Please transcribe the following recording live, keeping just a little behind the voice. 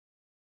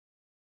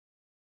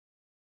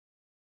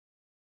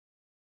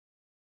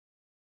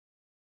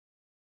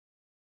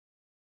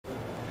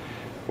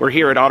We're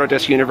here at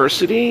Autodesk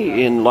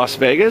University in Las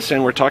Vegas,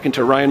 and we're talking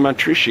to Ryan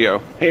Montricio.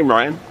 Hey,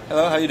 Ryan.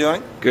 Hello, how you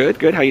doing? Good,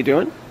 good. How you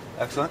doing?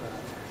 Excellent.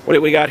 What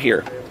do we got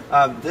here?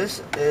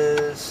 This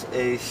is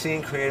a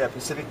scene created at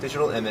Pacific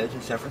Digital Image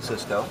in San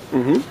Francisco.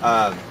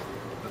 A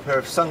pair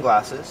of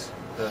sunglasses,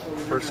 the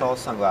Persol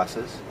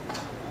sunglasses,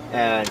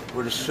 and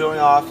we're just showing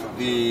off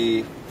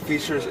the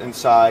features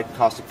inside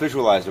Caustic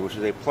Visualizer, which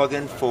is a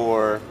plugin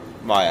for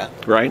Maya.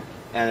 Right.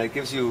 And it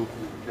gives you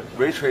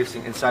ray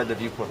tracing inside the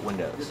viewport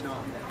windows.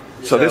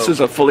 So this is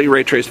a fully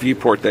ray traced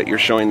viewport that you're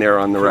showing there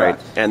on the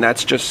correct. right, and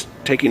that's just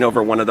taking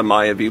over one of the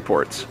Maya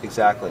viewports.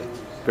 Exactly.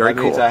 Very that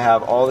cool. means I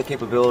have all the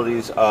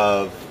capabilities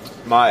of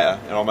Maya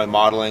and all my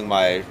modeling,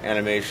 my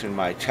animation,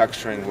 my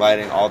texturing,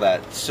 lighting, all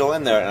that still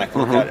in there, and I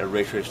can look at a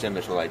ray traced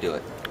image while I do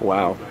it.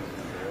 Wow.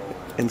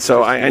 And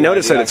so I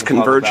noticed that it's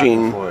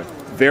converging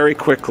very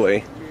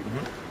quickly,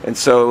 and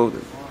so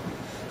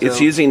it's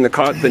using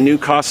the new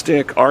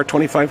Caustic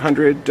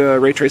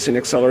R2500 ray tracing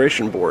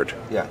acceleration board.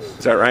 Yes.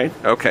 Is that right?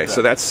 Okay,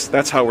 so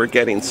that's how we're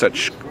getting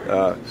such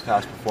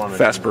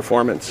fast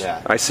performance.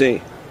 Yeah. I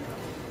see.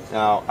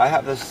 Now I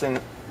have this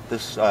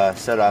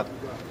set up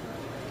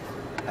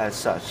as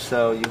such.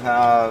 So you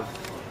have,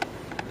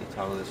 let me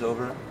toggle this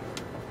over.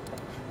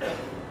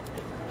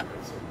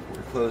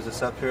 Close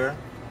this up here.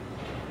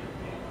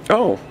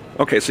 Oh,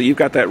 okay. So you've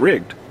got that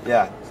rigged.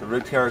 Yeah, it's a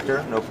rigged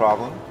character, no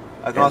problem.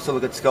 I can also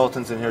look at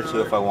skeletons in here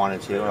too if I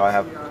wanted to.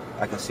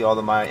 I can see all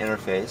the Maya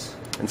interface.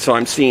 And so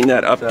I'm seeing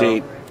that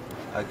update. So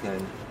I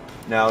can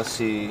now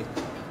see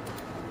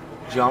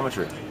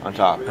geometry on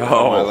top.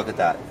 Oh, when I look at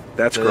that.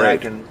 That's so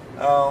great. Let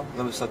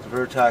me select the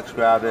vertex,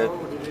 grab it,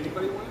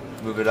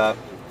 move it up,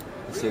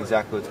 and see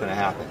exactly what's going to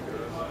happen.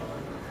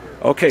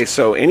 Okay,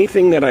 so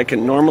anything that I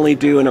can normally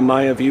do in a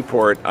Maya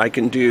viewport, I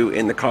can do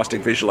in the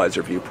Caustic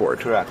Visualizer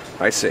viewport. Correct.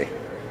 I see.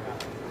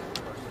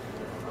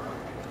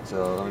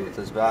 So let me get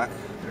this back.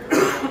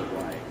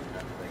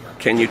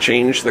 Can you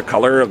change the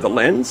color of the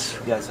lens?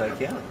 Yes, I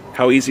can.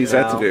 How easy is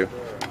that to do?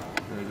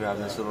 Let me grab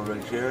this little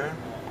rig here.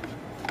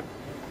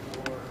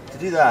 To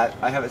do that,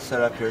 I have it set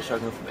up here so I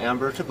can go from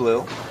amber to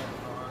blue.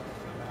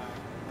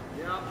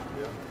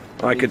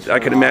 I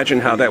could imagine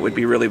how that would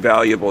be really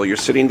valuable. You're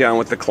sitting down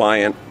with the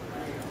client.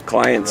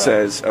 Client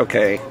says,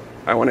 okay,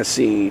 I want to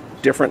see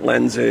different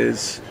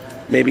lenses,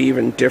 maybe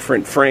even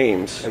different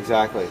frames.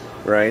 Exactly.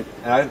 Right?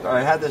 And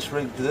I had this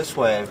rigged this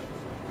way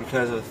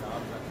because of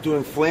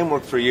doing flame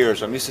work for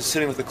years. I'm used to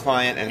sitting with the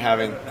client and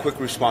having quick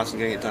response and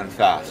getting it done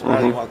fast.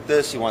 Well, you want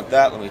this, you want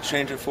that, let me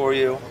change it for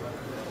you.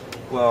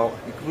 Well,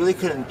 you really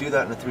couldn't do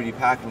that in a 3D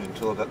packaging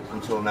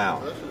until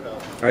now.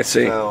 I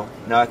see. So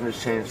now I can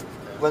just change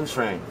lens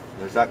frame.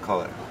 There's that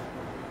color.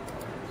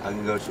 I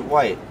can go to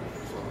white.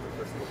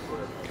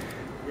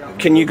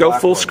 Can you go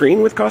full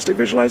screen with Caustic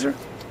Visualizer?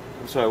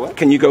 I'm sorry, what?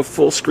 Can you go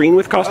full screen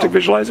with Caustic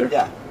Visualizer?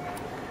 Yeah.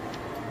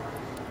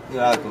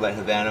 Yeah, I can light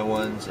Havana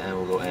ones, and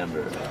we'll go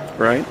amber.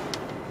 Right.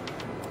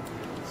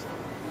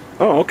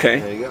 Oh, okay.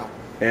 There you go.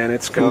 And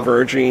it's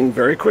converging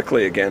very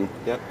quickly again.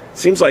 Yep.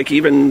 Seems like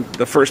even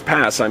the first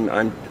pass,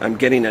 I'm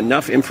getting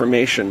enough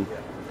information,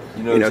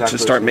 exactly to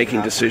start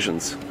making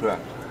decisions.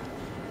 Correct.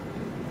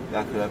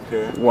 Back it up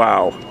here.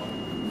 Wow.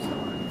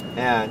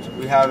 And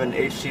we have an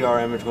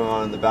HDR image going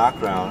on in the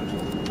background.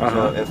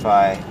 So if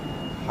I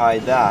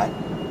hide that,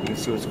 you can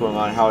see what's going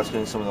on, how it's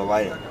getting some of the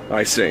lighting.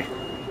 I see.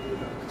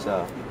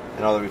 So,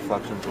 and all the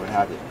reflections, what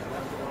have you.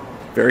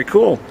 Very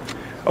cool.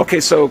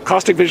 Okay, so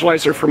Caustic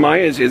Visualizer for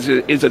Maya, is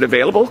it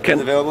available? It's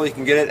available. You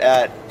can get it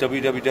at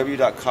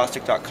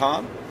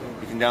www.caustic.com.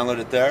 You can download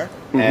it there.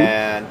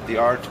 And the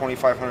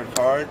R2500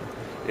 card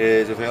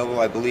is available,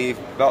 I believe,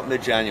 about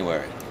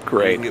mid-January.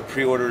 Great. You can get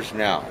pre-orders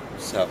now.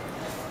 So,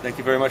 thank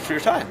you very much for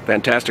your time.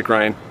 Fantastic,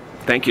 Ryan.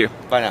 Thank you.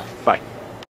 Bye now. Bye.